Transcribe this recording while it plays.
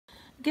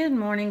Good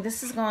morning.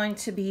 This is going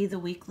to be the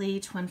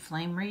weekly twin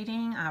flame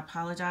reading. I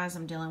apologize.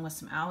 I'm dealing with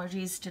some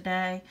allergies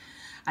today.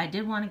 I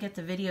did want to get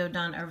the video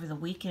done over the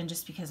weekend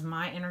just because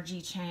my energy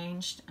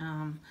changed.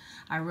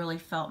 I really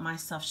felt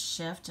myself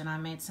shift and I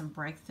made some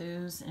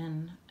breakthroughs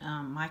in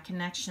my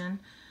connection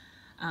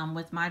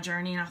with my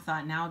journey. And I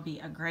thought now would be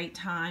a great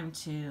time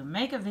to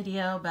make a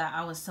video, but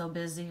I was so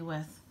busy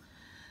with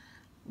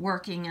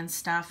working and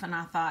stuff. And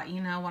I thought, you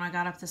know, when I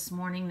got up this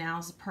morning,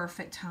 now's the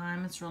perfect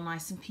time. It's real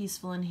nice and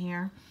peaceful in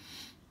here.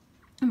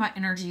 My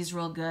energy is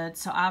real good,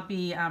 so I'll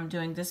be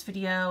doing this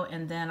video,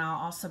 and then I'll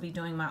also be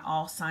doing my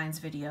all signs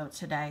video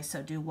today,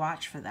 so do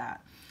watch for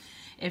that.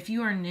 If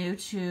you are new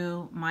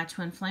to my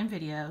twin flame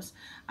videos,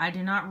 I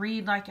do not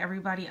read like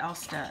everybody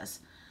else does.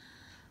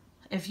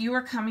 If you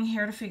are coming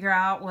here to figure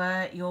out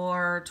what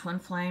your twin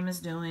flame is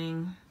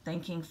doing,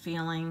 thinking,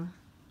 feeling,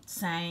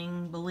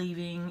 saying,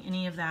 believing,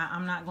 any of that,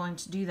 I'm not going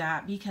to do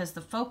that, because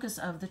the focus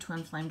of the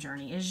twin flame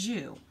journey is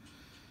you.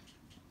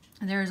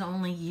 There is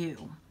only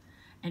you.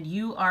 And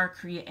you are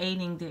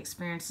creating the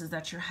experiences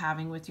that you're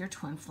having with your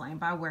twin flame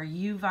by where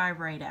you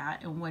vibrate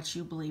at and what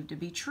you believe to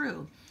be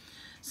true.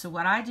 So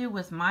what I do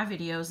with my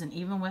videos, and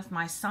even with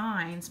my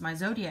signs, my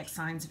zodiac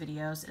signs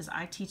videos, is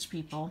I teach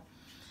people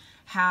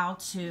how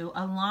to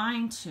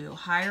align to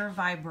higher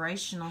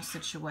vibrational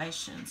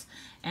situations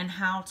and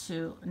how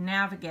to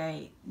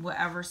navigate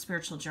whatever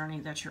spiritual journey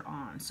that you're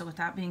on. So with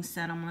that being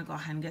said, I'm going to go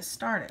ahead and get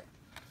started.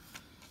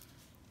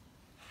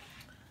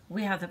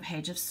 We have the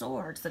Page of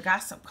Swords, the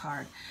Gossip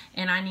card.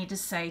 And I need to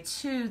say,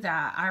 too,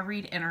 that I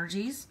read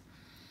energies.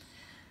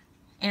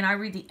 And I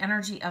read the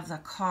energy of the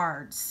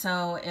cards.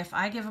 So if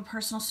I give a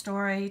personal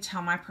story,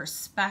 tell my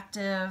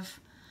perspective,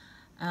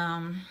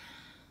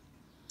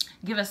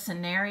 give a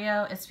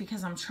scenario, it's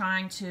because I'm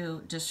trying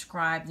to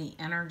describe the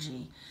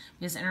energy.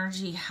 Because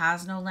energy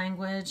has no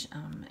language.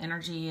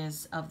 Energy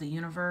is of the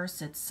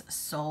universe. It's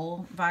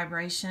soul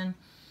vibration.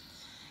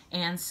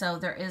 And so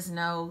there is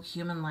no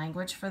human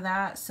language for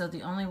that. So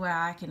the only way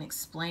I can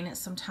explain it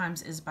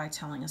sometimes is by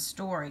telling a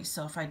story.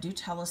 So if I do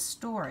tell a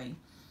story,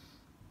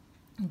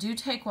 do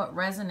take what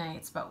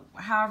resonates, but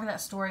however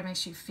that story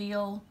makes you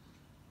feel,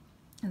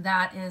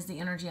 that is the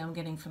energy I'm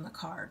getting from the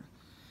card.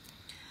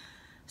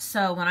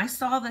 So when I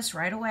saw this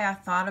right away, I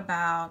thought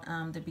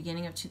about the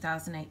beginning of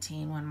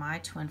 2018 when my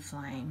twin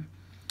flame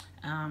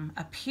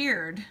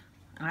appeared,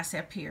 and I say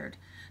appeared,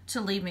 to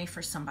leave me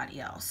for somebody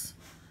else.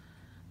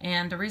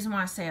 And the reason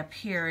why I say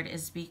appeared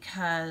is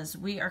because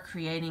we are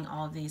creating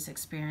all of these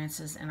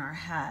experiences in our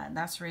head.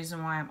 That's the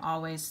reason why I'm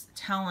always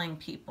telling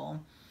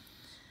people,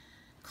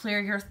 clear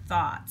your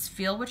thoughts.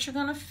 Feel what you're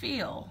going to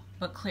feel,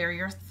 but clear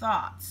your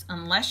thoughts.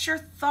 Unless your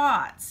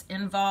thoughts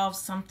involve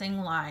something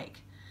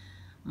like,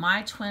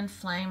 my twin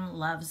flame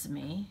loves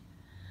me.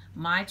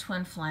 My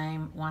twin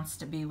flame wants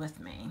to be with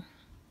me.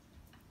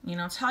 You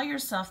know, tell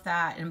yourself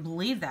that and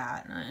believe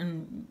that,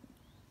 and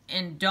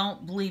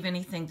don't believe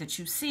anything that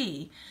you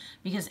see,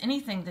 because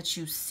anything that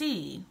you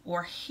see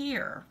or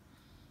hear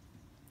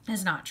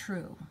is not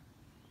true.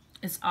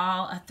 It's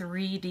all a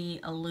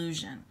 3D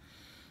illusion.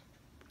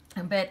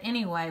 But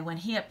anyway, when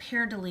he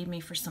appeared to leave me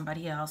for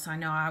somebody else, I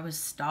know I was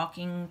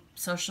stalking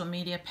social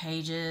media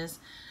pages.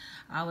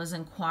 I was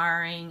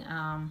inquiring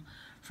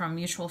from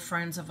mutual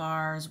friends of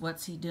ours,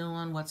 what's he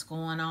doing, what's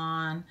going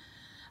on,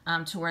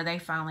 to where they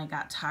finally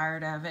got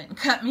tired of it and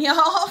cut me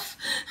off.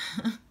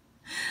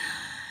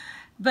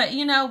 But,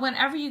 you know,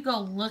 whenever you go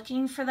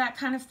looking for that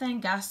kind of thing,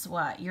 guess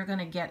what? You're going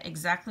to get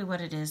exactly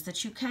what it is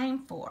that you came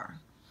for.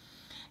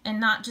 And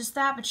not just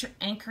that, but you're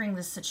anchoring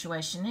this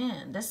situation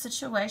in. This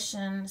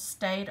situation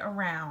stayed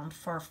around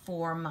for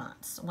 4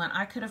 months when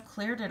I could have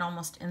cleared it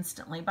almost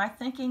instantly by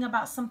thinking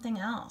about something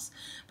else.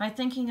 By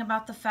thinking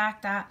about the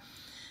fact that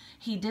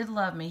he did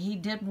love me. He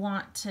did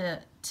want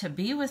to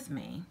be with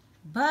me.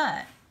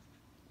 But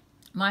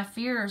my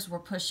fears were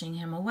pushing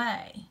him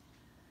away.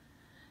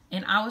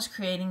 And I was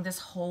creating this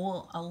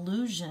whole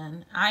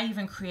illusion. I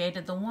even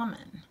created the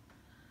woman.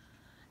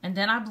 And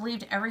then I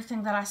believed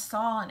everything that I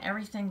saw and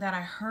everything that I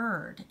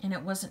heard, and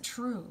it wasn't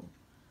true.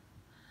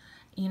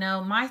 You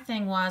know, my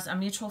thing was, a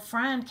mutual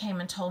friend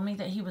came and told me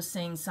that he was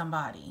seeing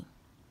somebody.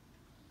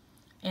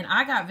 And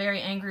I got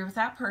very angry with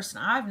that person.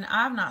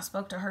 I've not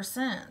spoke to her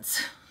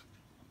since.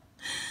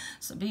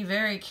 So be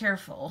very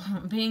careful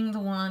being the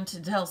one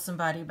to tell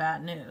somebody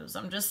bad news.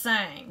 I'm just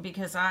saying,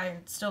 because I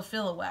still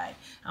feel away.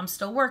 I'm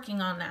still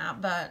working on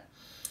that, but,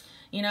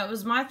 you know, it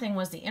was my thing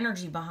was the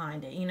energy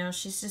behind it. You know,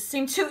 she just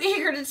seemed too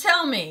eager to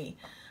tell me.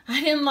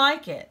 I didn't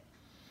like it.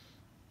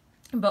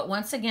 But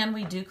once again,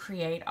 we do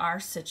create our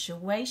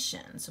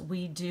situations.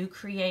 We do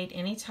create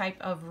any type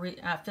of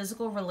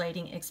physical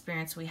relating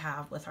experience we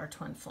have with our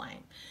twin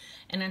flame.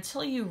 And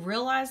until you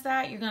realize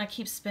that, you're going to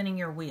keep spinning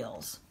your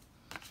wheels.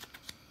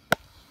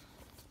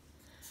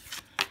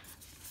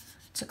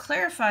 To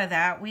clarify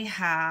that, we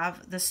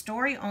have the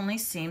story only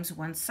seems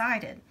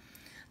one-sided.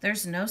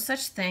 There's no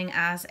such thing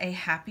as a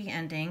happy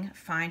ending.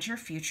 Find your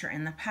future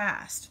in the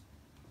past.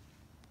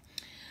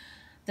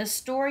 The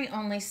story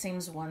only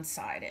seems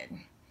one-sided.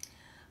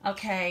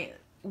 Okay,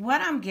 what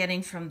I'm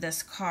getting from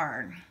this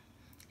card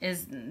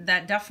is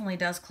that definitely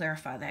does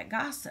clarify that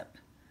gossip.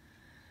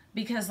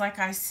 Because like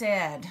I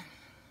said,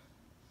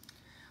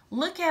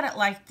 look at it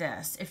like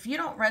this. If you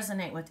don't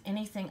resonate with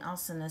anything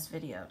else in this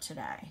video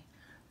today,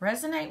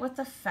 resonate with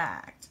the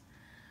fact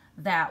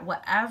that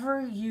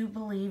whatever you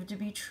believe to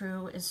be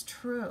true is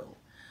true.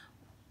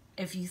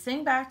 If you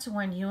think back to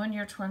when you and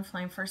your twin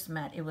flame first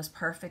met, it was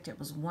perfect, it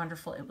was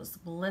wonderful, it was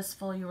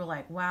blissful. You were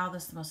like, wow,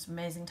 this is the most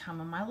amazing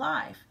time of my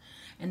life.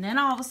 And then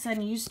all of a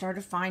sudden you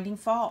started finding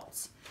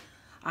faults.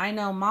 I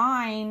know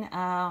mine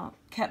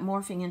kept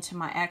morphing into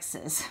my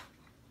exes.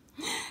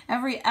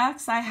 Every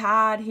ex I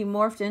had, he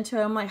morphed into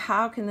him. Like,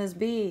 how can this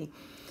be?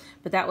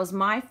 But that was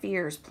my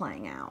fears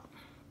playing out.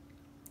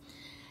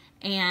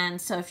 And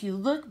so if you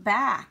look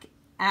back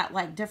at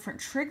like different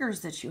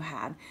triggers that you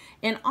had,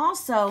 and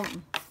also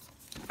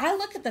I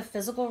look at the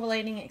physical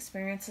relating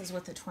experiences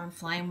with the twin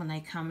flame when they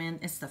come in.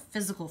 It's the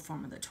physical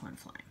form of the twin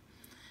flame.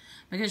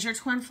 Because your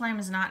twin flame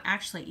is not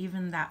actually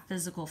even that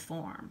physical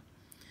form.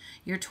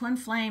 Your twin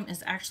flame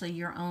is actually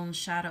your own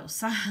shadow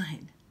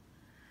side.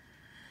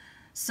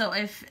 So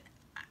if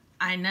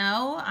I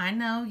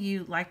know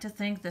you like to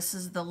think this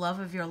is the love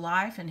of your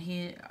life and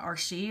he or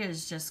she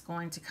is just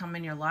going to come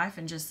in your life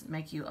and just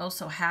make you oh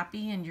so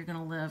happy and you're going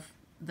to live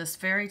this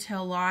fairy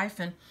tale life,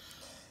 and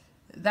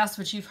that's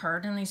what you've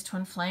heard in these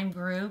twin flame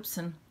groups.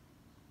 And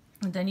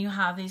then you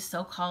have these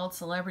so-called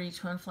celebrity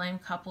twin flame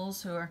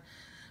couples who are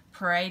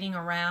parading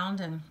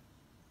around and,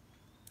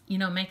 you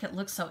know, make it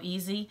look so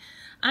easy.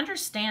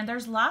 Understand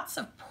there's lots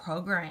of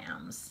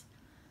programs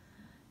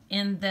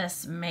in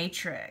this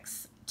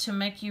matrix to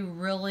make you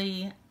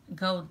really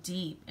go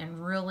deep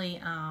and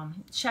really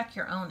check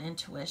your own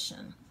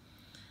intuition.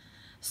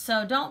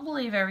 So don't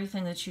believe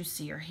everything that you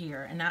see or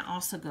hear. And that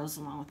also goes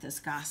along with this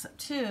gossip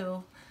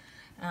too.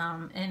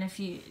 And if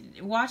you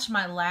watch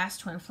my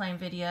last twin flame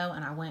video,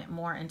 and I went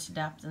more into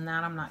depth than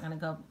that, I'm not going to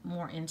go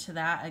more into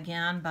that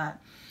again, but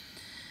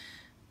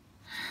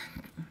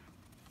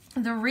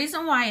the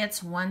reason why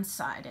it's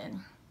one-sided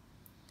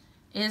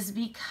is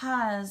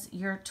because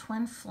your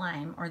twin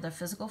flame, or the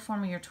physical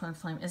form of your twin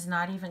flame, is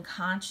not even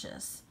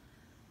conscious,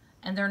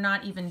 and they're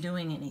not even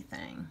doing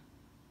anything.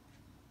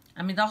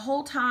 I mean, the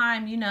whole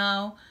time, you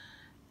know,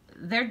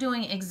 they're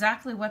doing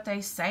exactly what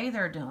they say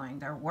they're doing.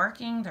 They're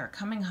working, they're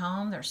coming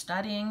home, they're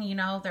studying, you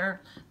know,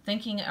 they're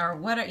thinking, or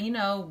what, you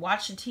know,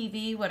 watching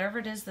TV, whatever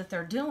it is that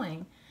they're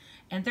doing,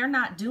 and they're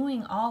not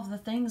doing all of the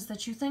things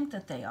that you think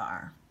that they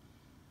are.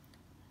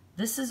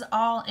 This is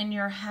all in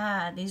your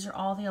head. These are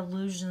all the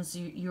illusions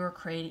you're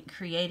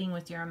creating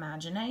with your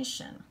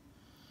imagination.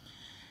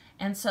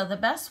 And so the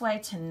best way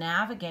to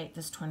navigate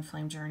this twin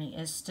flame journey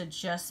is to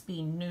just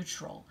be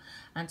neutral.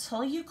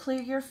 Until you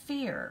clear your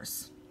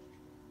fears,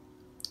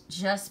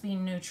 just be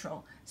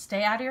neutral.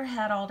 Stay out of your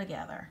head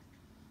altogether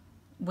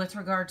with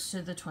regards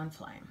to the twin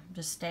flame.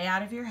 Just stay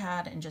out of your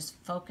head and just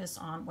focus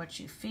on what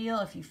you feel.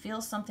 If you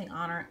feel something,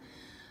 honor it.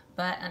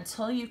 But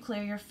until you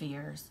clear your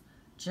fears,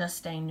 just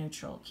stay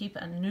neutral. Keep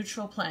a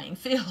neutral playing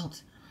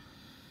field.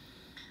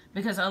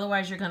 Because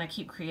otherwise you're going to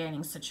keep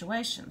creating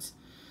situations.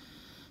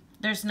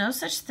 There's no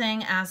such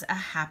thing as a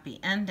happy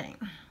ending.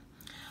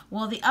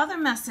 Well, the other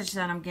message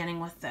that I'm getting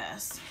with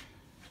this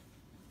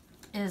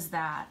is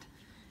that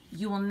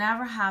you will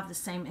never have the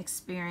same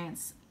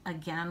experience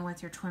again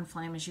with your twin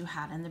flame as you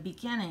had in the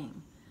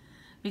beginning.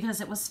 Because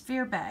it was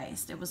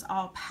fear-based. It was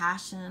all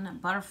passion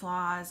and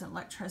butterflies and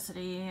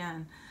electricity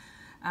and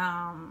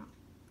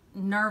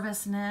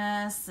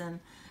nervousness. And,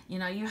 you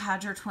know, you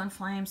had your twin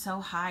flame so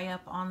high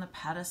up on the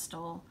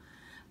pedestal.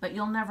 But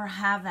you'll never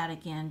have that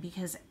again,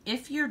 because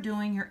if you're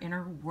doing your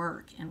inner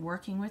work and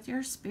working with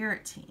your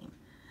spirit team,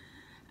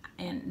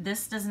 and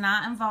this does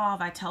not involve,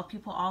 I tell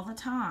people all the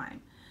time,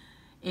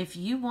 if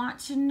you want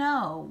to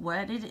know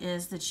what it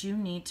is that you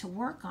need to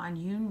work on,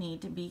 you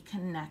need to be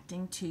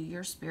connecting to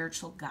your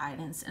spiritual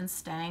guidance and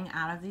staying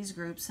out of these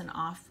groups and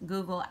off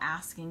Google,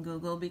 asking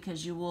Google,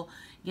 because you will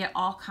get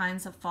all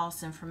kinds of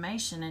false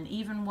information. And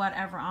even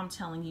whatever I'm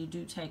telling you,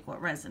 do take what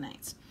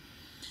resonates.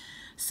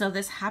 So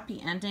this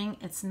happy ending,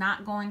 it's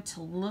not going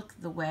to look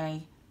the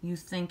way you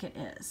think it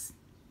is.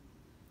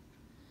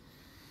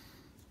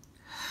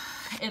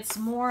 It's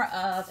more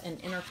of an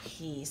inner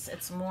peace.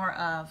 It's more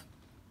of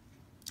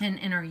an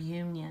inner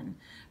union,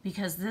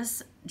 because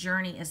this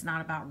journey is not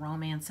about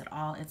romance at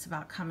all. It's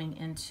about coming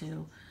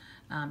into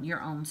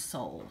your own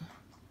soul.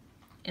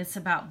 It's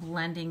about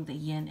blending the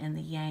yin and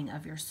the yang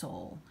of your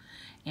soul.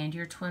 And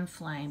your twin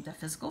flame, the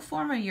physical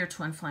form of your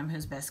twin flame,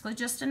 who's basically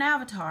just an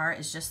avatar,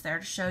 is just there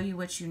to show you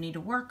what you need to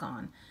work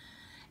on.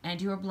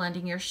 And you are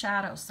blending your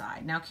shadow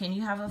side. Now, can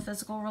you have a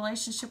physical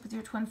relationship with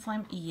your twin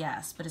flame?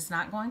 Yes, but it's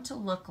not going to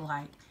look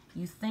like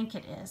you think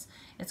it is.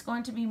 It's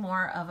going to be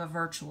more of a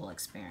virtual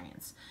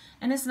experience.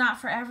 And it's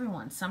not for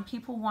everyone. Some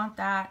people want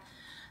that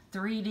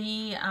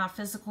 3D,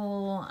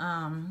 physical,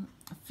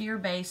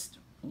 fear-based,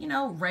 you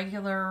know,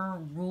 regular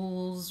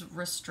rules,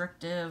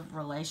 restrictive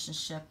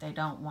relationship. They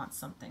don't want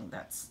something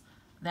that's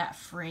that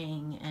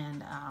freeing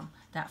and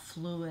that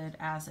fluid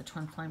as a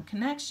twin flame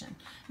connection.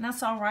 And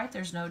that's all right.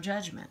 There's no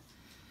judgment.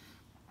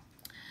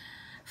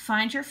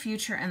 Find your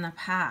future in the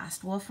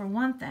past. Well, for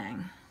one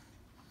thing,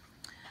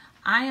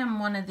 I am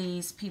one of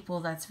these people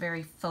that's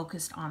very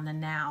focused on the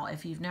now.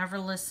 If you've never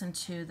listened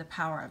to The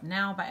Power of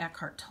Now by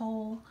Eckhart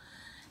Tolle,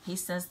 he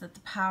says that the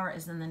power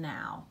is in the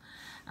now.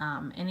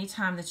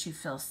 Anytime that you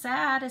feel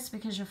sad, it's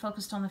because you're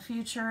focused on the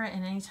future,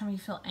 and anytime you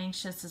feel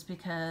anxious is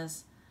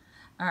because,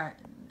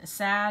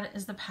 sad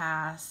is the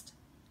past,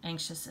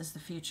 anxious is the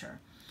future.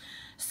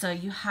 So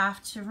you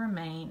have to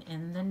remain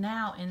in the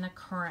now, in the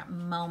current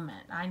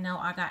moment. I know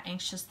I got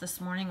anxious this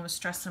morning. I was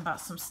stressing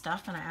about some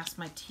stuff, and I asked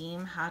my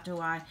team, how do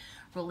I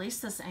release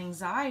this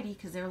anxiety?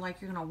 Because they were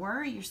like, you're going to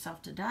worry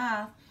yourself to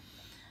death.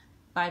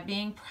 By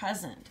being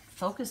present,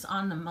 focus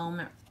on the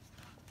moment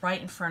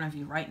right in front of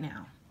you right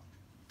now.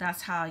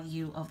 That's how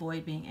you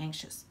avoid being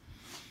anxious.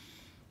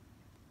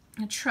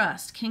 And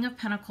trust, King of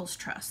Pentacles,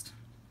 trust.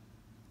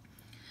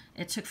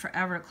 It took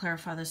forever to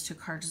clarify those two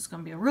cards. It's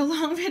going to be a real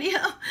long video.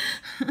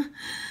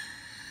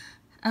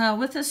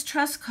 With this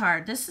trust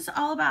card, this is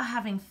all about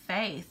having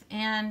faith.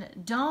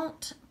 And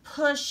don't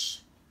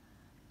push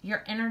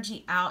your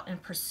energy out in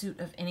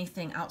pursuit of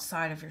anything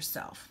outside of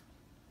yourself.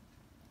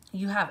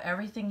 You have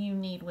everything you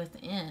need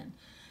within.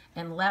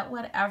 And let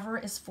whatever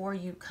is for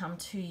you come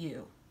to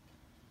you.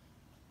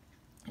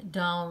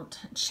 Don't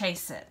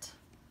chase it.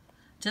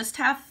 Just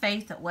have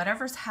faith that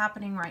whatever's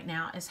happening right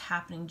now is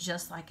happening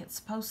just like it's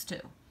supposed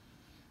to.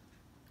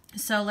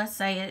 So let's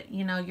say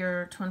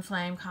your twin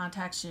flame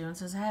contacts you and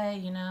says,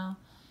 hey,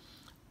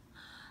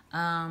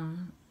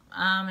 I'm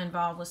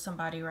involved with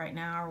somebody right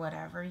now or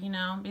whatever,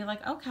 be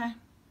like, okay.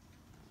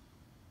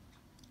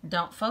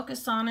 Don't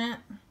focus on it.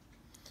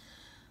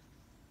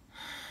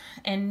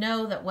 And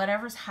know that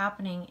whatever's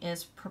happening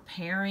is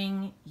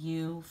preparing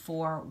you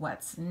for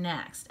what's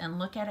next. And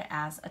look at it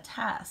as a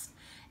test.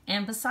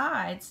 And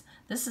besides,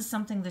 this is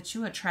something that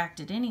you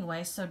attracted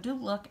anyway, so do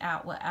look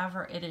at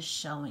whatever it is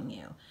showing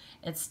you.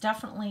 It's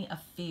definitely a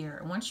fear.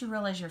 And once you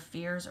realize your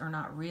fears are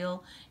not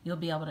real, you'll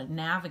be able to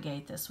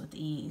navigate this with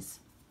ease.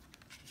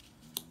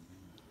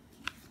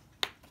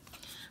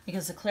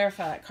 Because to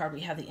clarify that card,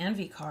 we have the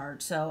Envy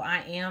card. So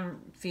I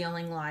am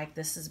feeling like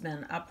this has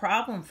been a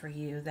problem for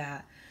you,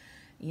 that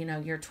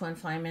your twin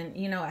flame, and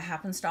it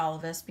happens to all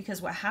of us,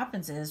 because what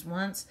happens is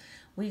once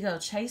we go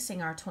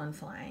chasing our twin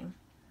flame,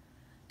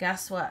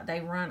 guess what?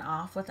 They run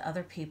off with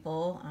other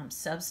people,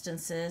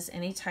 substances,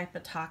 any type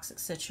of toxic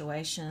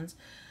situations,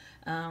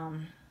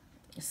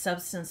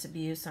 substance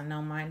abuse. I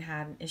know mine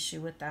had an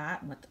issue with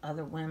that with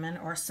other women,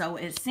 or so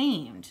it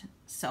seemed.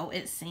 So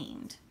it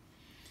seemed.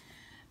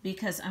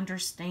 Because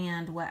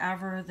understand,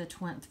 whatever the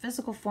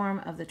physical form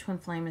of the twin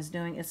flame is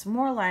doing, it's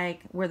more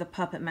like we're the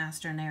puppet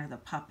master and they are the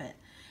puppet.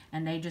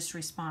 And they just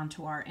respond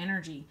to our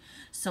energy.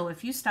 So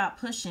if you stop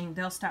pushing,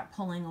 they'll start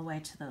pulling away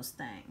to those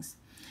things.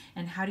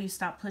 And how do you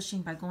stop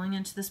pushing? By going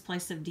into this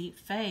place of deep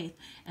faith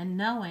and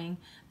knowing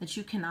that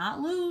you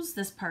cannot lose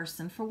this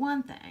person, for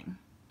one thing.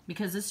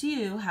 Because it's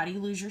you. How do you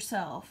lose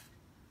yourself?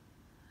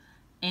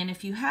 And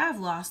if you have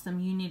lost them,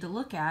 you need to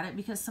look at it,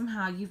 because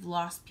somehow you've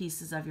lost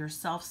pieces of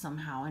yourself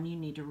somehow, and you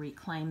need to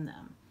reclaim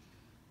them.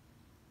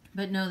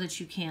 But know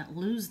that you can't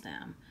lose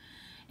them.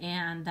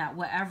 And that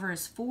whatever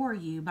is for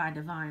you by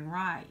divine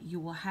right, you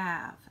will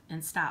have.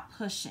 And stop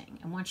pushing.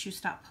 And once you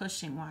stop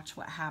pushing, watch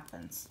what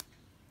happens.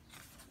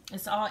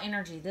 It's all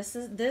energy. This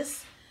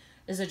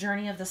is a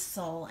journey of the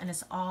soul, and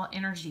it's all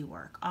energy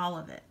work, all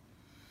of it.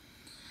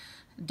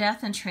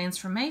 Death and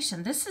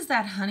transformation. This is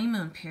that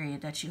honeymoon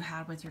period that you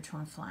had with your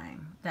twin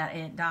flame, that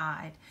it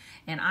died.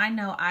 And I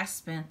know I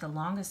spent the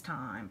longest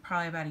time,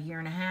 probably about 1.5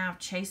 years,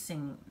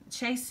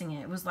 chasing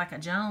it. It was like a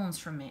Jones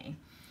for me.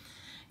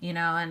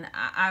 And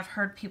I've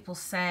heard people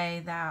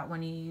say that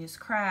when you use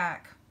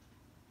crack,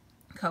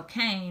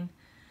 cocaine,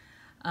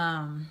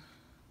 that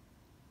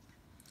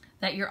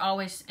you're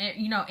always,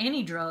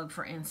 any drug,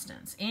 for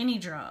instance, any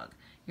drug,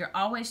 you're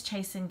always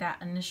chasing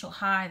that initial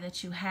high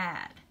that you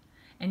had.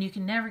 And you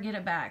can never get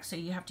it back. So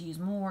you have to use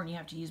more, and you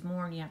have to use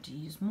more, and you have to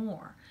use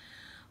more.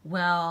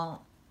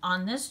 Well,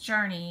 on this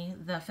journey,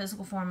 the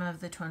physical form of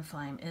the twin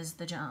flame is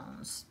the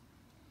Jones.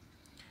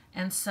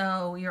 And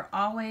so you're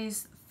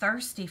always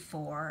thirsty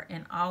for,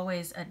 and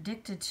always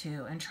addicted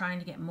to, and trying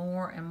to get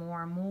more and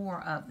more and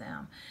more of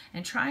them,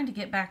 and trying to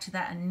get back to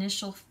that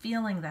initial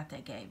feeling that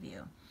they gave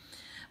you.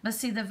 But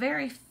see, the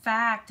very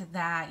fact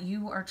that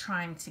you are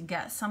trying to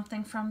get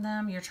something from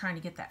them, you're trying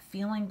to get that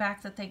feeling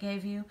back that they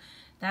gave you,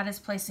 that is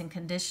placing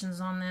conditions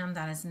on them.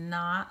 That is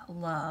not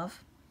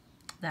love.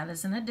 That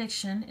is an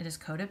addiction. It is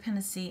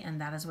codependency,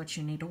 and that is what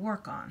you need to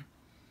work on.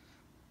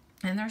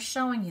 And they're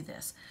showing you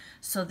this.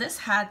 So this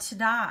had to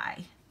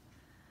die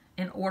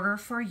in order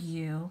for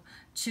you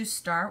to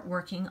start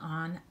working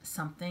on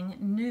something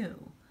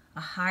new,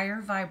 a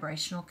higher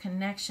vibrational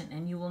connection.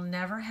 And you will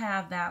never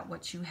have that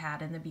what you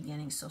had in the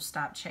beginning, so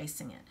stop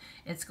chasing it.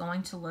 It's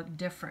going to look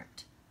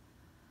different.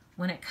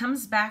 When it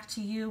comes back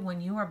to you,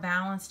 when you are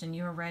balanced and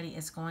you are ready,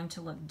 it's going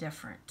to look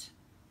different.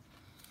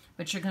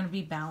 But you're going to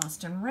be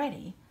balanced and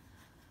ready,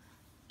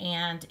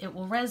 and it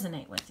will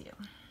resonate with you.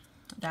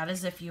 That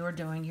is if you are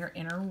doing your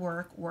inner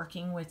work,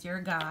 working with your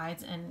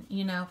guides. And,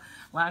 you know,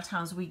 a lot of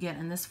times we get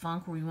in this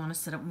funk where we want to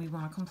sit up and we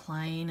want to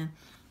complain and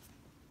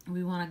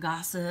we want to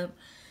gossip.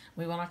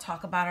 We want to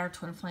talk about our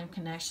twin flame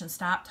connection.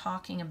 Stop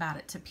talking about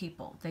it to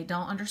people. They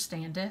don't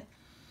understand it.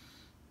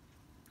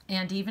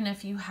 And even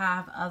if you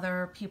have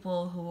other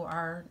people who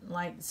are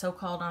like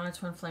so-called on a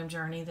twin flame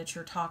journey that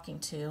you're talking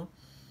to,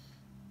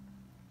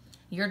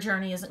 your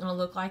journey isn't going to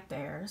look like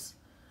theirs.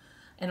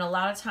 And a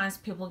lot of times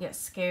people get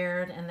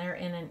scared and they're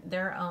in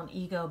their own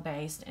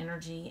ego-based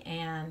energy,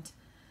 and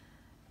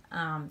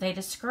they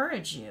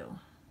discourage you.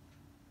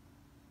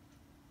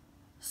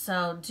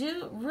 So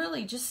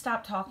really just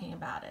stop talking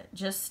about it.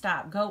 Just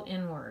stop. Go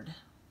inward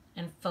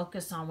and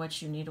focus on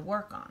what you need to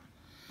work on.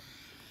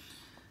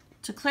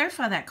 To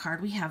clarify that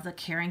card, we have the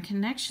Caring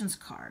Connections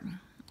card.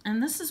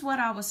 And this is what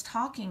I was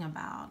talking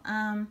about.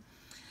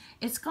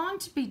 It's going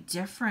to be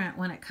different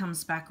when it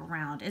comes back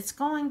around. It's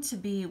going to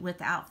be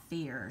without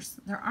fears.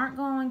 There aren't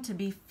going to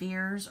be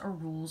fears or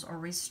rules or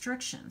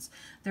restrictions.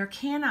 There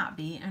cannot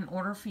be in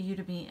order for you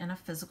to be in a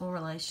physical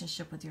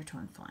relationship with your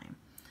twin flame.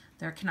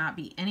 There cannot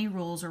be any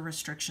rules or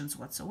restrictions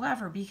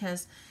whatsoever,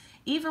 because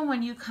even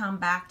when you come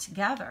back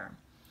together,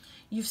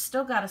 you've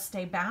still got to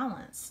stay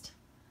balanced.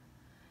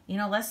 You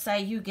know, let's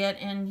say you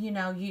get in, you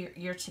know,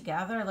 you're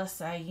together. Let's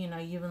say, you know,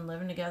 you've been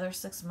living together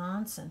 6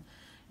 months, and,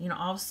 you know,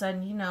 all of a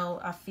sudden, you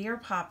know, a fear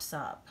pops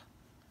up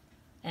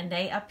and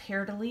they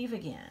appear to leave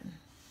again.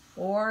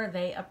 Or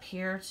they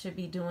appear to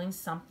be doing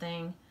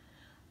something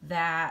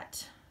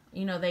that,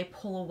 you know, they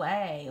pull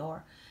away,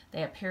 or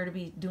they appear to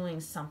be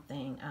doing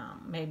something,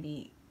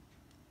 maybe,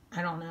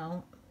 I don't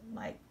know,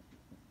 like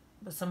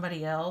with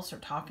somebody else or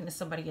talking to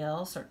somebody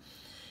else, or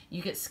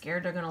you get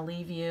scared they're going to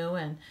leave you,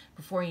 and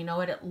before you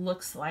know it, it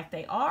looks like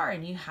they are,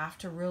 and you have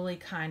to really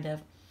kind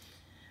of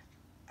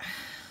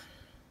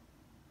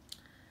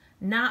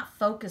not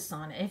focus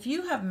on it. If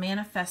you have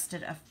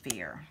manifested a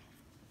fear,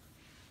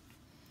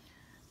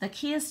 the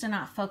key is to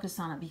not focus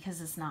on it because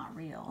it's not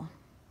real.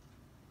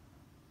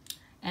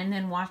 And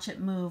then watch it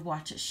move,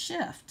 watch it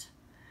shift.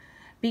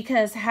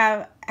 Because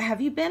have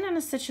you been in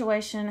a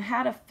situation,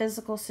 had a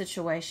physical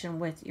situation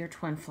with your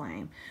twin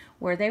flame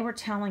where they were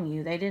telling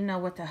you they didn't know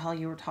what the hell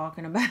you were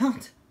talking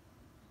about?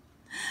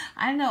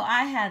 I know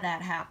I had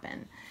that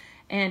happen.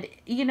 And,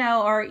 you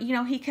know, or, you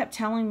know, he kept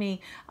telling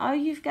me, oh,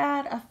 you've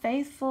got a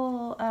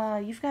faithful,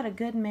 you've got a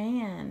good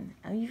man.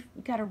 Oh, you've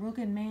got a real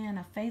good man,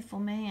 a faithful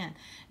man.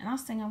 And I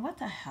was thinking, what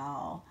the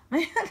hell?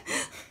 Man,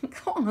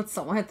 go on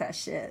somewhere with that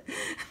shit.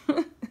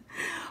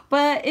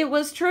 But it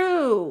was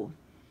true.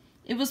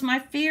 It was my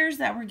fears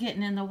that were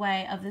getting in the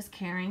way of this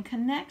caring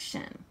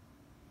connection.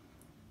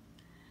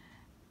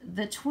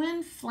 The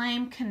twin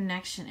flame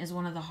connection is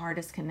one of the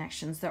hardest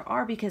connections there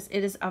are, because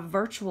it is a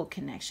virtual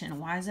connection.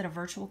 Why is it a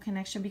virtual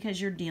connection? Because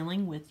you're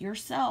dealing with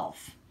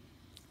yourself.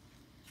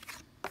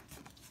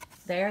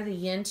 They are the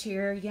yin to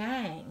your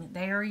yang.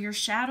 They are your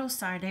shadow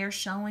side. They are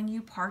showing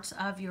you parts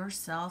of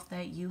yourself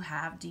that you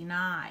have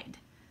denied.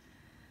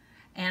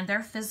 And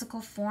their physical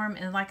form,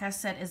 and like I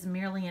said, is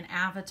merely an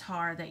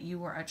avatar that you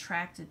were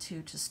attracted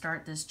to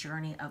start this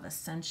journey of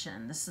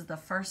ascension. This is the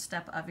first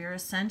step of your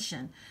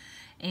ascension.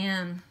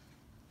 And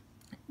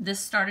this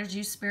started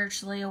you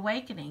spiritually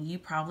awakening. You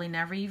probably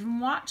never even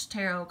watched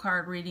tarot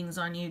card readings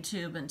on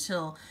YouTube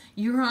until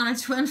you were on a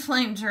twin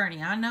flame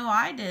journey. I know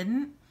I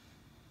didn't,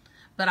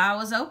 but I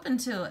was open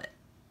to it.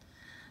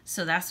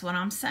 So that's what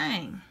I'm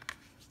saying.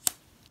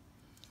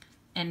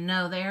 And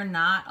no, they're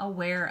not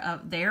aware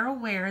of, they're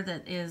aware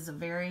that is a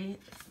very,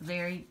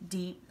 very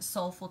deep,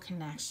 soulful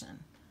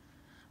connection.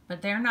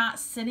 But they're not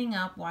sitting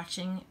up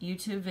watching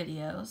YouTube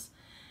videos.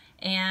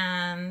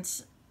 And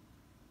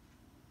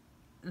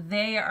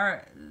they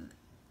are,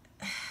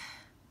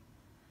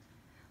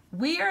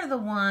 we are the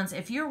ones,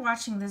 if you're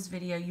watching this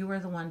video, you are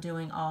the one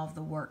doing all of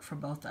the work for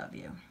both of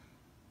you.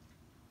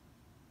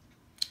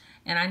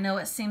 And I know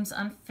it seems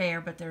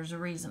unfair, but there's a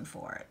reason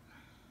for it.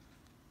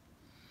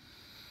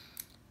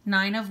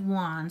 Nine of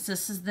Wands.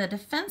 This is the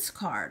defense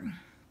card.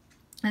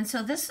 And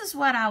so this is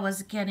what I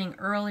was getting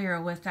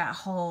earlier with that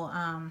whole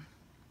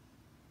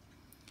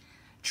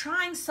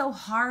trying so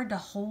hard to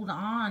hold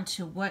on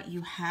to what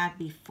you had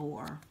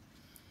before.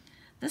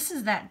 This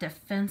is that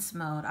defense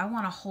mode. I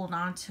want to hold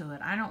on to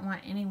it. I don't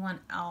want anyone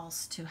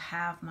else to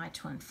have my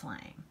twin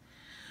flame.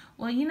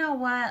 Well, you know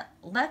what?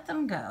 Let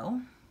them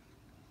go.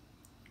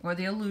 Or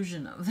the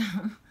illusion of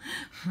them.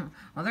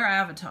 Or their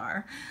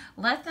avatar.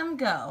 Let them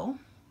go.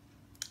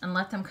 And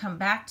let them come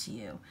back to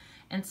you.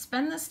 And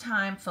spend this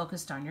time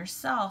focused on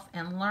yourself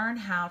and learn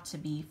how to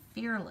be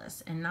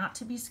fearless and not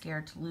to be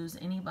scared to lose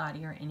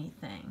anybody or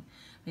anything,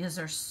 because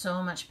there's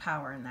so much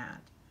power in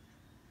that.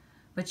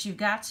 But you've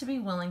got to be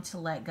willing to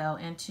let go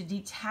and to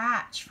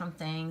detach from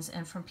things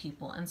and from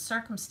people and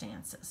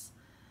circumstances.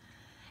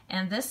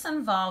 And this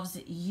involves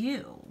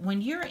you.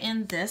 When you're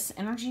in this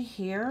energy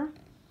here,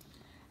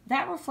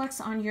 that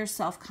reflects on your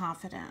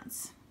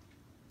self-confidence.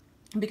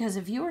 Because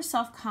if you were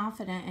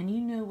self-confident and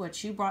you knew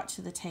what you brought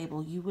to the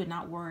table, you would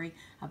not worry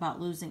about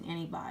losing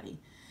anybody.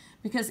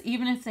 Because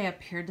even if they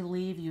appeared to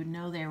leave, you'd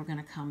know they were going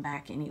to come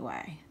back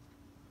anyway.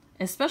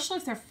 Especially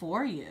if they're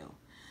for you.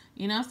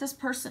 You know, if this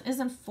person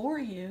isn't for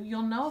you,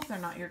 you'll know if they're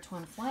not your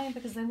twin flame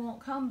because they won't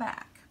come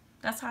back.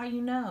 That's how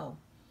you know.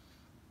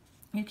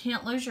 You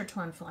can't lose your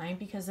twin flame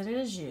because it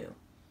is you.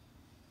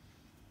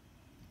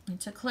 And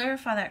to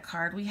clarify that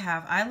card, we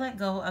have, I let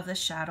go of the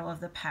shadow of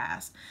the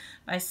past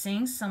by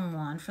seeing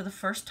someone for the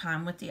first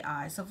time with the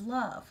eyes of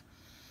love.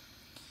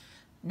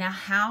 Now,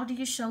 how do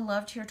you show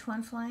love to your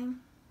twin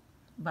flame?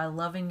 By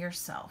loving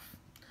yourself.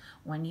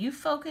 When you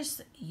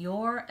focus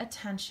your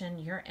attention,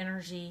 your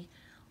energy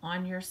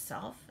on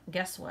yourself,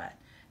 guess what?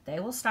 They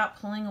will stop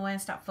pulling away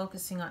and stop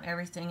focusing on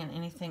everything and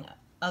anything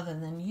other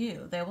than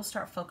you. They will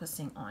start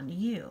focusing on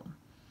you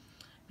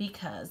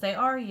because they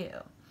are you.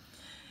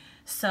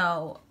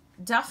 So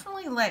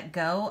definitely let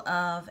go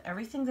of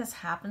everything that's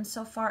happened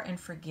so far and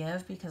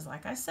forgive, because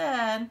like I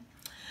said,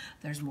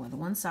 there's more than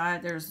one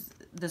side.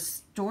 The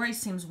story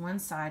seems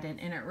one-sided,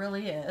 and it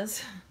really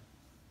is.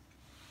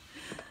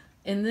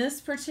 In this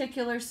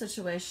particular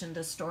situation,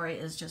 the story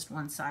is just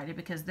one-sided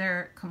because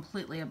they're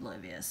completely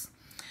oblivious.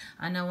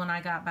 I know when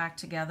I got back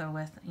together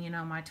with,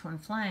 my twin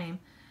flame,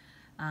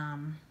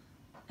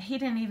 he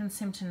didn't even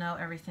seem to know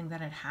everything that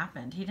had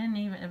happened.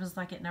 It was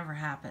like it never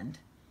happened.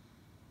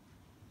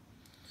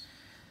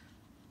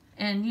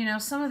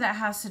 And, some of that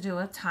has to do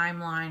with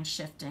timeline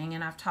shifting,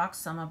 and I've talked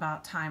some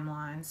about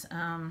timelines.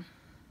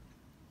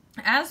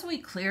 As we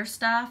clear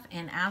stuff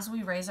and as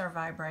we raise our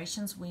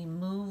vibrations, we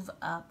move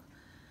up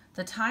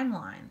the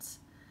timelines.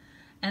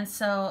 And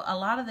so a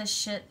lot of the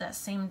shit that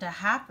seemed to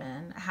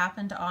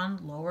happened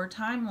on lower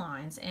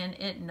timelines, and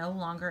it no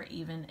longer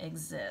even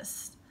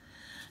exists.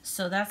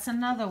 So that's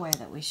another way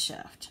that we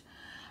shift.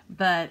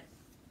 But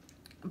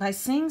by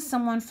seeing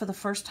someone for the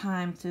first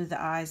time through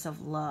the eyes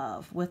of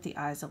love, with the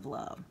eyes of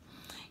love,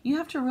 you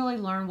have to really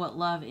learn what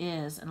love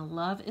is. And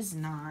love is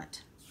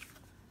not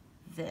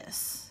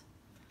this.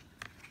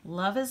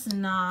 Love is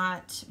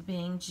not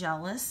being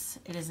jealous.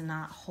 It is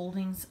not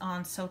holding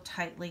on so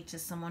tightly to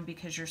someone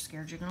because you're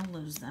scared you're going to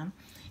lose them.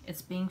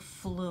 It's being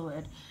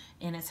fluid,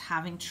 and it's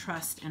having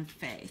trust and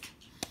faith.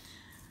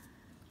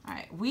 All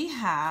right, we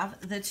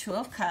have the Two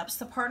of Cups,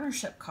 the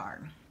partnership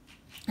card.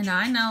 And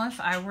I know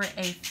if I were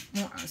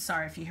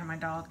sorry if you hear my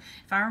dog,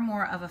 if I were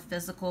more of a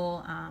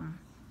physical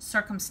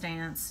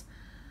circumstance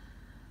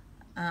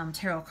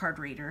tarot card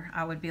reader,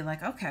 I would be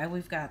like, okay,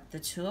 we've got the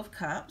Two of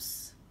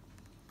Cups,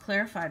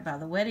 clarified by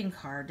the wedding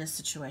card. This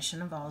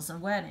situation involves a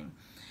wedding.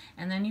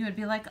 And then you would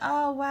be like,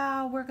 oh,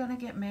 wow, we're going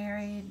to get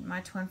married.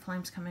 My twin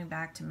flame's coming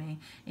back to me.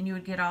 And you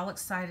would get all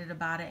excited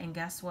about it. And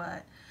guess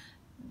what?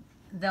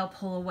 They'll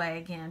pull away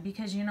again.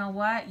 Because you know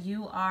what?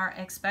 You are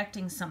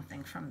expecting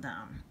something from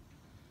them.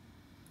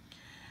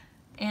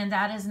 And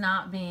that is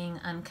not being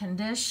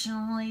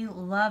unconditionally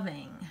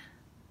loving.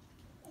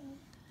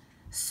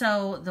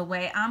 So the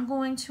way I'm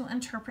going to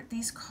interpret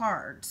these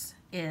cards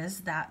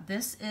is that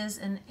this is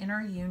an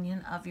inner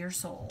union of your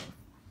soul.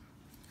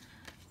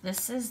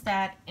 This is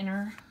that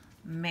inner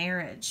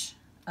marriage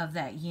of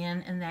that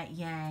yin and that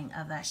yang,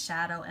 of that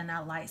shadow and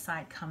that light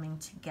side coming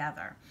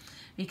together.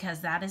 Because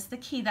that is the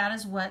key. That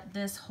is what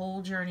this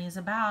whole journey is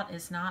about.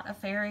 It's not a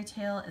fairy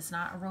tale. It's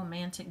not a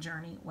romantic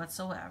journey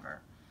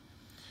whatsoever.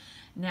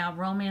 Now,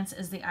 romance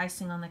is the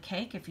icing on the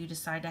cake if you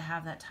decide to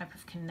have that type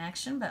of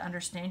connection, but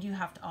understand you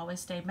have to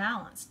always stay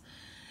balanced.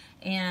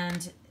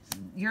 And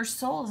your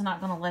soul is not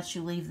going to let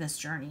you leave this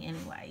journey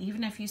anyway.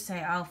 Even if you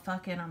say, oh,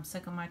 fuck it, I'm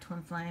sick of my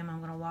twin flame, I'm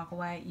going to walk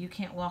away. You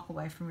can't walk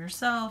away from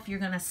yourself. You're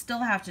going to still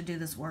have to do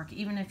this work,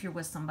 even if you're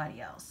with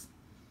somebody else.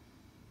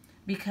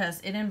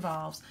 Because it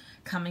involves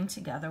coming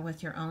together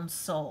with your own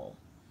soul.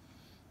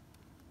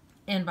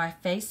 And by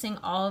facing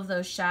all of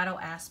those shadow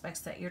aspects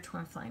that your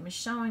twin flame is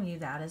showing you,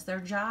 that is their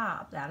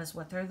job. That is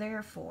what they're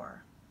there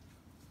for.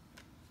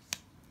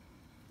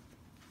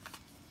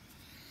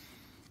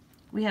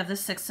 We have the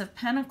Six of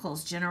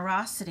Pentacles,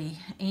 generosity.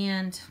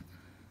 And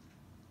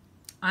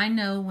I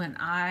know when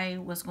I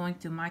was going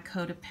through my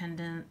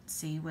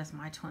codependency with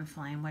my twin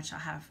flame, which I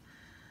have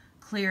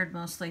cleared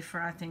mostly for,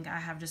 I think I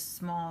have just a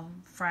small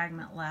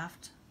fragment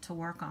left to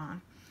work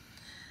on.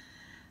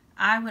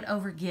 I would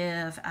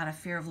overgive out of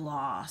fear of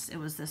loss. It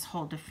was this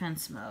whole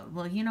defense mode.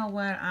 Well, you know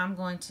what? I'm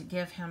going to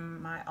give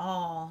him my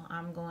all.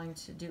 I'm going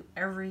to do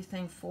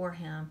everything for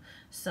him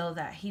so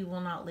that he will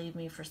not leave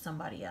me for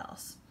somebody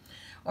else.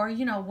 Or,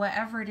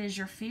 whatever it is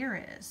your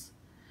fear is.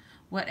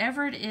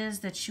 Whatever it is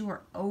that you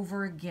are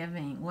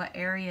overgiving, what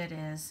area it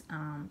is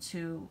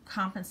to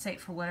compensate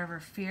for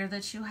whatever fear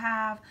that you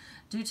have,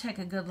 do take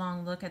a good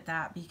long look at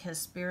that, because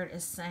Spirit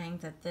is saying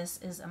that this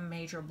is a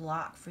major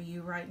block for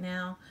you right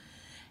now.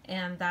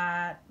 And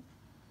that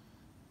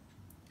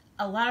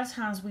a lot of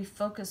times we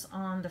focus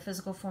on the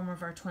physical form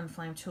of our twin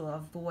flame to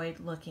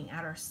avoid looking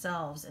at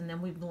ourselves, and then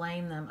we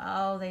blame them.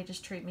 Oh, they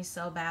just treat me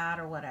so bad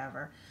or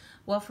whatever.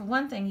 Well, for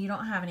one thing, you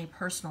don't have any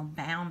personal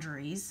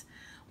boundaries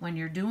when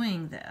you're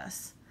doing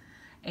this.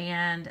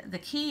 And the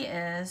key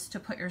is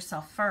to put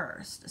yourself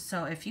first.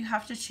 So if you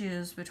have to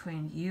choose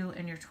between you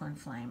and your twin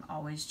flame,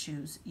 always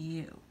choose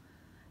you.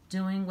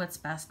 Doing what's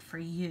best for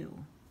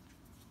you.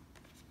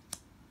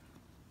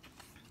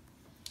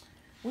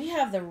 we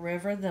have the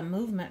river, the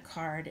movement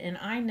card, and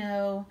I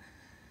know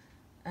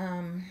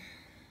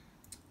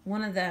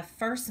one of the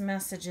first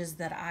messages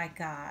that I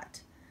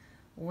got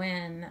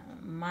when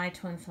my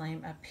twin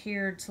flame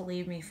appeared to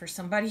leave me for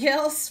somebody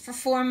else for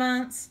 4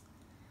 months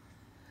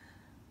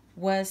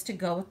was to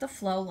go with the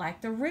flow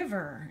like the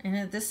river.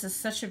 And this is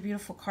such a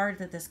beautiful card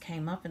that this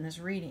came up in this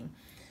reading.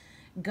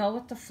 Go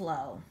with the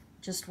flow.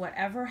 Just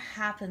whatever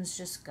happens,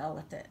 just go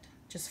with it.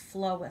 Just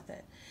flow with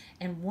it.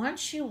 And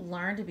once you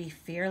learn to be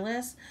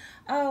fearless,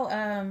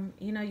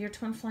 your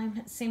twin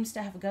flame seems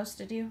to have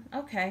ghosted you.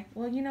 Okay,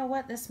 well, you know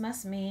what? This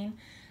must mean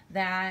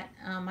that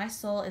my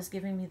soul is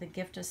giving me the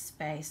gift of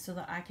space so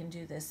that I can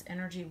do this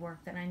energy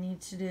work that I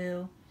need to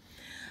do.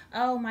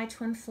 Oh, my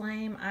twin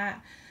flame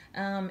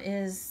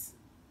is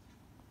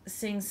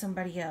seeing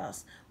somebody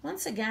else.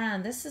 Once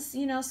again, this is,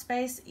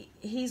 space.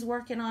 He's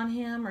working on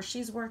him or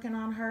she's working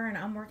on her, and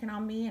I'm working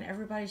on me, and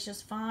everybody's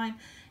just fine.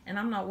 And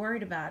I'm not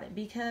worried about it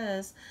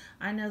because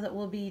I know that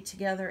we'll be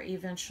together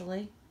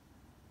eventually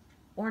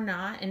or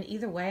not. And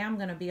either way, I'm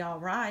going to be all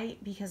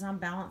right because I'm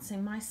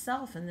balancing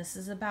myself. And this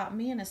is about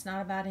me, and it's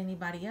not about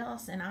anybody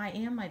else. And I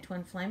am my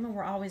twin flame, and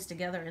we're always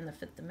together in the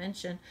fifth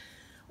dimension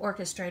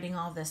orchestrating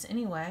all this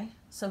anyway.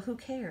 So who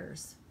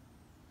cares?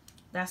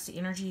 That's the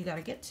energy you got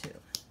to get to.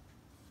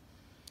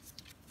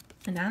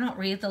 And I don't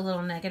read the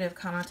little negative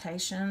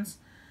connotations.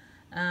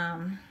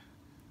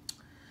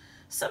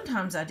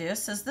 Sometimes I do. It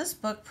says, this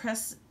book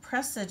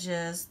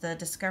presages the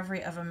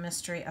discovery of a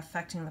mystery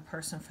affecting the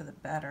person for the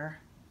better.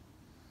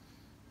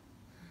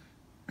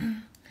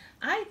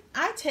 I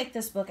take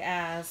this book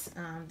as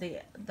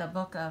the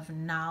book of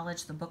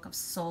knowledge, the book of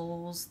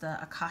souls,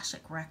 the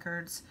Akashic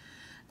records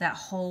that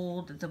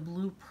hold the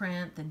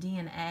blueprint, the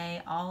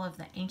DNA, all of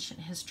the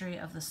ancient history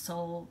of the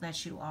soul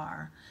that you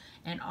are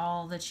and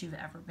all that you've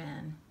ever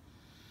been.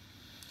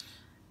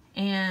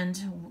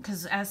 And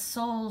because as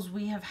souls,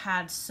 we have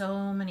had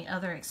so many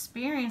other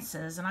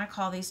experiences, and I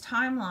call these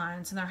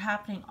timelines, and they're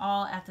happening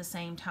all at the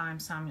same time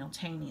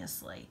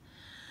simultaneously.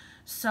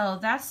 So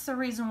that's the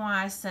reason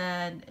why I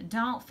said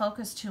don't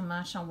focus too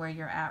much on where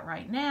you're at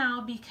right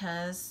now,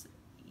 because,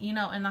 in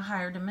the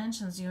higher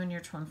dimensions, you and your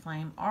twin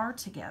flame are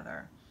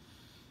together.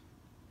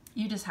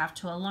 You just have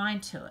to align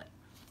to it.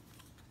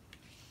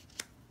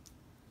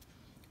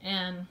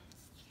 And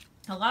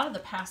a lot of the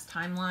past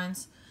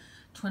timelines,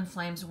 twin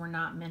flames were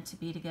not meant to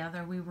be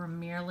together. We were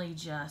merely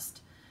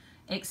just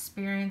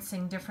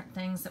experiencing different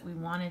things that we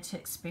wanted to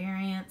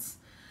experience.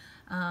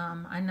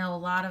 I know a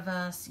lot of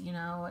us,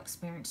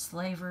 experienced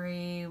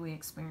slavery. We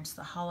experienced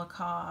the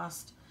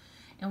Holocaust.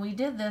 And we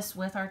did this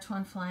with our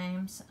twin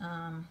flames.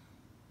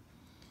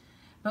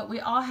 But we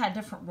all had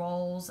different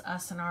roles,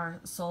 us and our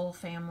soul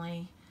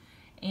family.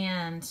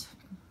 And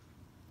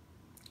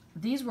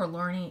these were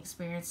learning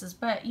experiences.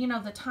 But,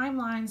 the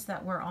timelines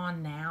that we're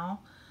on now,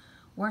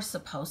 we're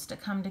supposed to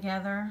come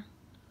together.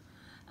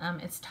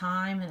 It's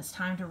time, and it's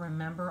time to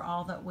remember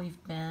all that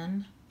we've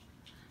been.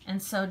 And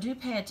so do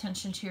pay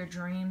attention to your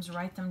dreams,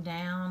 write them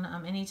down,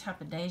 any type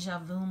of deja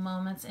vu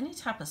moments, any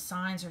type of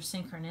signs or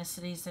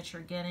synchronicities that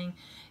you're getting.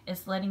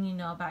 It's letting you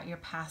know about your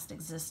past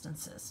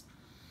existences.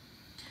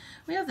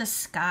 We have the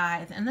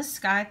sky, and the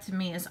sky to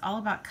me is all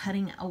about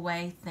cutting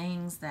away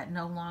things that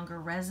no longer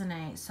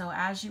resonate. So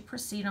as you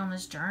proceed on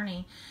this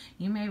journey,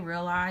 you may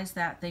realize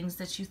that things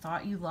that you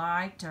thought you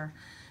liked, or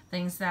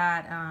things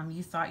that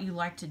you thought you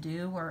liked to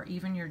do, or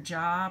even your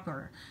job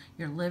or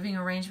your living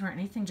arrangement, or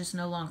anything just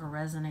no longer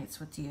resonates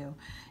with you.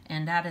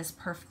 And that is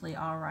perfectly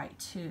all right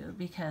too,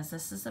 because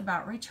this is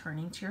about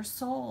returning to your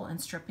soul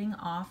and stripping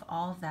off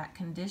all of that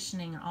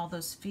conditioning, all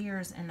those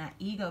fears and that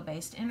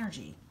ego-based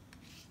energy.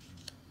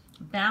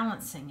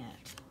 Balancing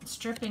it,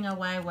 stripping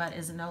away what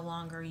is no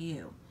longer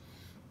you.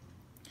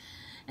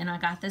 And I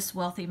got this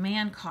wealthy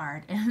man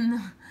card,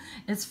 and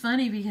it's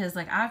funny because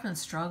I've been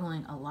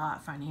struggling a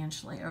lot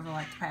financially over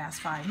the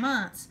past 5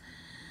 months,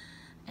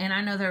 and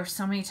I know there were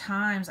so many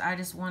times I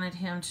just wanted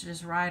him to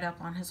just ride up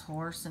on his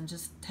horse and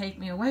just take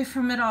me away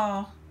from it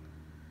all.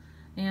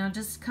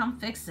 Just come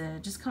fix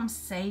it, just come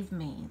save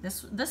me.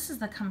 This is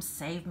the come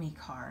save me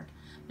card.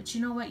 But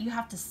you know what? You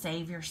have to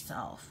save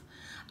yourself.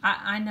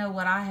 I know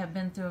what I have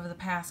been through over the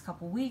past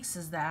couple weeks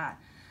is that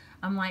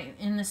I'm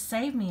in the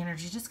save me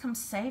energy. Just come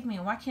save me.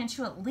 Why can't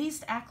you at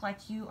least act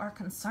like you are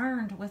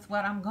concerned with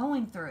what I'm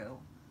going through?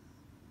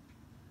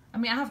 I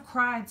have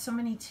cried so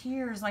many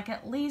tears.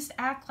 At least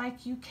act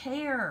like you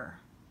care.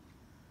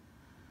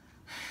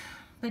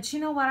 But you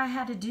know what I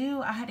had to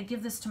do? I had to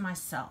give this to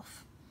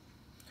myself.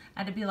 I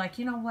had to be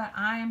you know what?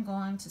 I am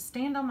going to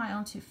stand on my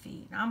own 2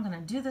 feet. I'm going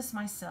to do this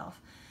myself.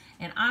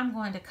 And I'm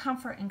going to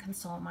comfort and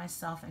console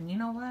myself. And you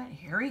know what?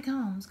 Here he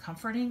comes,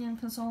 comforting and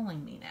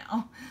consoling me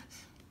now.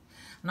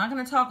 I'm not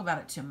going to talk about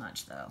it too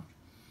much, though,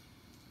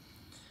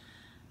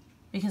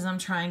 because I'm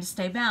trying to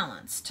stay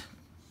balanced.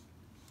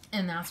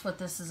 And that's what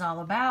this is all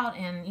about.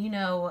 And,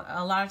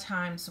 a lot of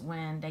times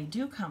when they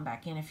do come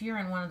back in, if you're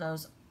in one of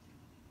those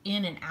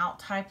in and out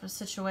type of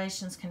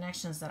situations,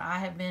 connections that I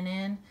have been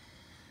in,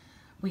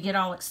 we get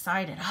all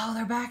excited. Oh,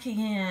 they're back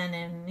again,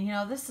 and you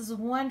know, this is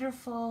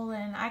wonderful,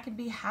 and I can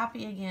be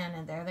happy again.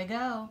 And there they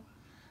go,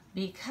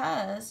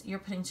 because you're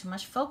putting too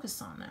much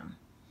focus on them.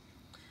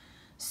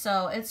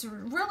 So it's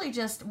really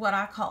just what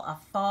I call a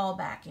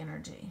fallback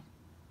energy.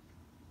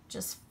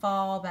 Just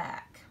fall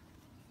back.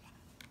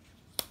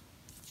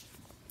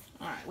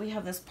 All right, we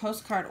have this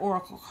postcard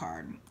oracle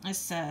card. It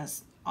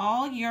says,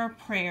 all your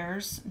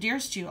prayers,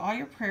 dearest you, all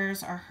your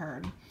prayers are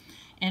heard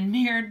and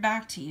mirrored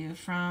back to you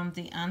from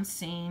the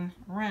unseen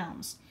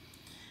realms.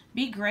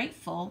 Be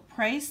grateful,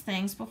 praise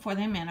things before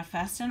they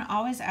manifest, and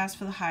always ask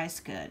for the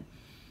highest good.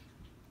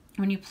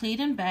 When you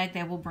plead and beg,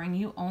 they will bring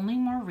you only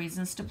more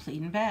reasons to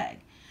plead and beg.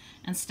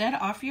 Instead,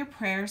 offer your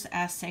prayers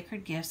as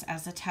sacred gifts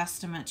as a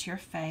testament to your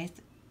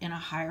faith in a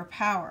higher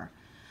power.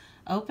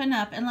 Open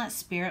up and let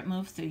Spirit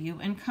move through you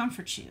and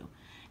comfort you.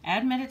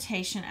 Add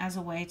meditation as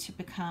a way to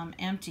become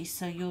empty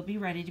so you'll be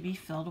ready to be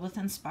filled with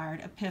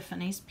inspired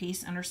epiphanies,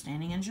 peace,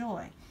 understanding, and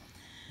joy.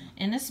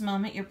 In this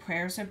moment, your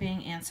prayers are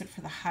being answered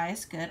for the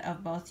highest good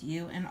of both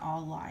you and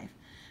all life.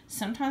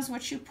 Sometimes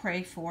what you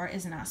pray for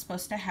is not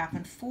supposed to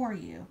happen for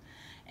you,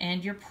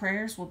 and your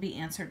prayers will be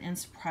answered in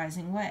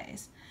surprising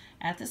ways.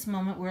 At this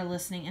moment, we're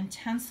listening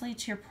intensely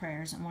to your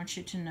prayers and want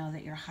you to know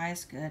that your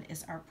highest good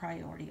is our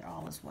priority.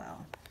 All is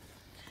well.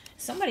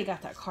 Somebody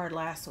got that card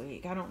last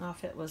week. I don't know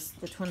if it was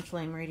the Twin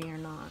Flame reading or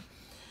not.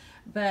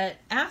 But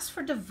ask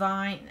for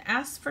divine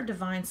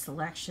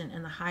selection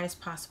and the highest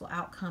possible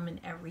outcome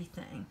in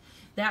everything.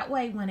 That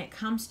way, when it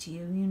comes to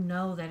you, you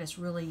know that it's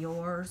really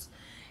yours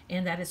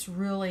and that it's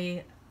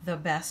really the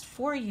best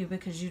for you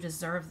because you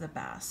deserve the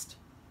best.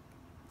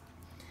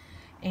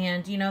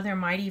 And, you know, there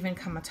might even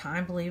come a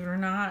time, believe it or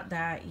not,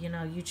 that, you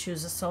know, you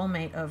choose a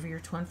soulmate over your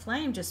twin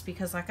flame just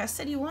because, like I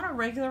said, you want a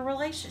regular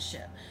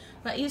relationship.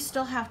 But you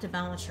still have to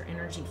balance your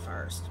energy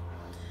first.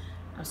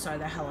 I'm sorry,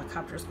 that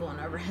helicopter's going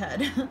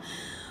overhead.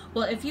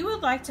 Well, if you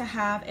would like to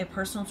have a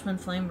personal twin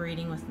flame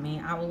reading with me,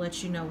 I will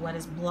let you know what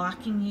is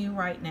blocking you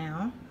right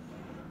now,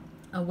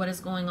 what is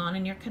going on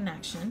in your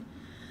connection.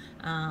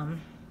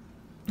 And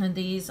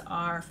these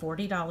are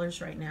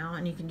 $40 right now,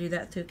 and you can do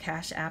that through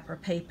Cash App or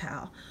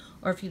PayPal.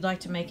 Or if you'd like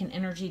to make an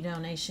energy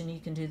donation, you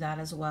can do that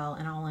as well,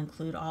 and I'll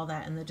include all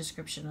that in the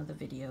description of the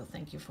video.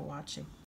 Thank you for watching.